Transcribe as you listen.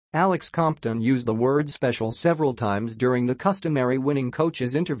Alex Compton used the word special several times during the customary winning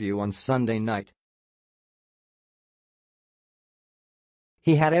coach's interview on Sunday night.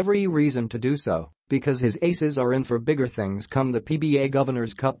 He had every reason to do so, because his aces are in for bigger things come the PBA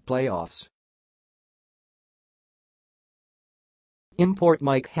Governors Cup playoffs. Import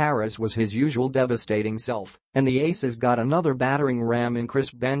Mike Harris was his usual devastating self, and the Aces got another battering ram in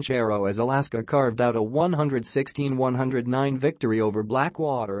Chris Banchero as Alaska carved out a 116-109 victory over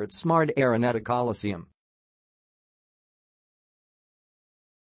Blackwater at Smart Araneta Coliseum.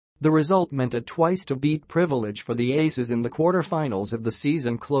 The result meant a twice-to-beat privilege for the Aces in the quarterfinals of the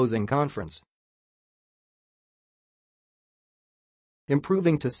season-closing conference.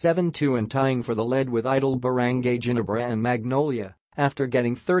 Improving to 7-2 and tying for the lead with idle Barangay Ginebra and Magnolia, after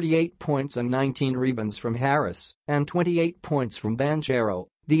getting 38 points and 19 rebounds from Harris and 28 points from Banchero,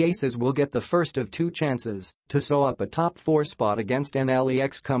 the Aces will get the first of two chances to sew up a top 4 spot against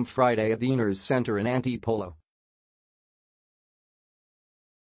NLEX come Friday at the Ynares Center in Antipolo.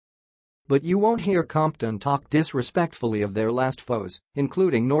 But you won't hear Compton talk disrespectfully of their last foes,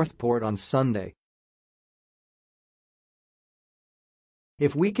 including Northport on Sunday.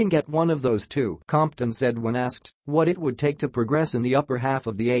 If we can get one of those two, Compton said when asked what it would take to progress in the upper half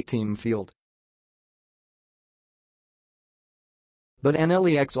of the 8-team field. But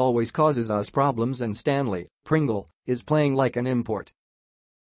NLEX always causes us problems and Stanley Pringle is playing like an import.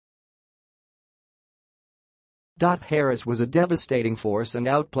 Harris was a devastating force and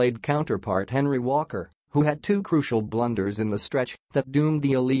outplayed counterpart Henry Walker, who had two crucial blunders in the stretch that doomed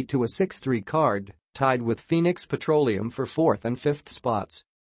the Elite to a 6-3 card, tied with Phoenix Petroleum for 4th and 5th spots.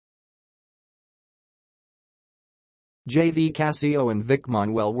 JV Casio and Vic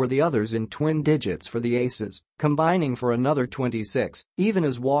Manuel were the others in twin digits for the Aces, combining for another 26, even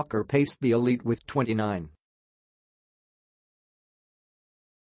as Walker paced the Elite with 29.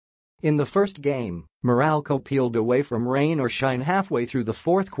 In the first game, Meralco peeled away from rain or shine halfway through the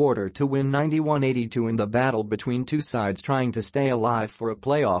fourth quarter to win 91-82 in the battle between two sides trying to stay alive for a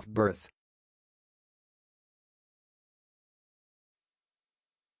playoff berth.